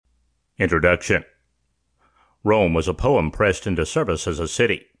Introduction. Rome was a poem pressed into service as a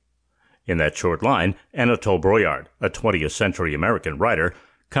city. In that short line, Anatole Broyard, a 20th century American writer,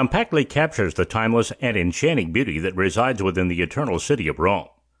 compactly captures the timeless and enchanting beauty that resides within the eternal city of Rome.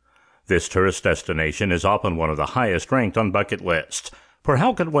 This tourist destination is often one of the highest ranked on bucket lists, for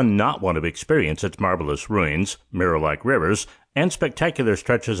how could one not want to experience its marvelous ruins, mirror-like rivers, and spectacular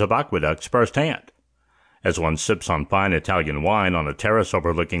stretches of aqueducts firsthand? As one sips on fine Italian wine on a terrace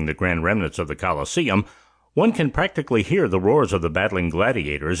overlooking the grand remnants of the Colosseum, one can practically hear the roars of the battling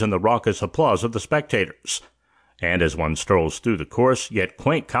gladiators and the raucous applause of the spectators. And as one strolls through the coarse yet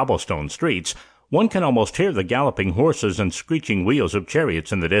quaint cobblestone streets, one can almost hear the galloping horses and screeching wheels of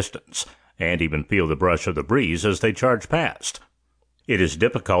chariots in the distance, and even feel the brush of the breeze as they charge past. It is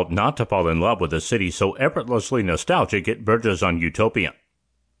difficult not to fall in love with a city so effortlessly nostalgic it verges on utopian.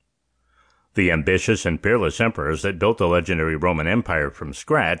 The ambitious and fearless emperors that built the legendary Roman Empire from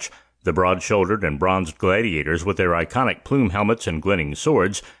scratch, the broad-shouldered and bronzed gladiators with their iconic plume helmets and glinting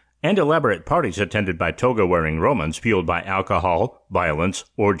swords, and elaborate parties attended by toga-wearing Romans fueled by alcohol, violence,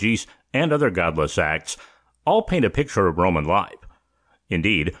 orgies, and other godless acts, all paint a picture of Roman life.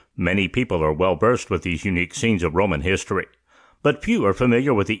 Indeed, many people are well versed with these unique scenes of Roman history, but few are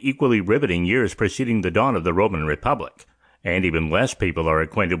familiar with the equally riveting years preceding the dawn of the Roman Republic, and even less people are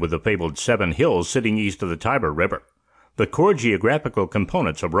acquainted with the fabled 7 hills sitting east of the Tiber River, the core geographical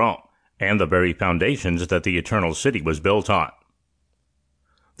components of Rome, and the very foundations that the Eternal City was built on.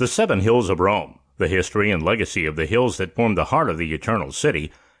 The 7 Hills of Rome, the history and legacy of the hills that form the heart of the Eternal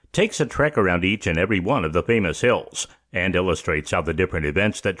City, takes a trek around each and every one of the famous hills, and illustrates how the different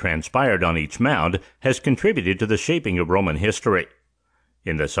events that transpired on each mound has contributed to the shaping of Roman history.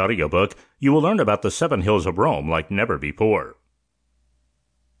 In this audiobook, you will learn about the 7 Hills of Rome like never before.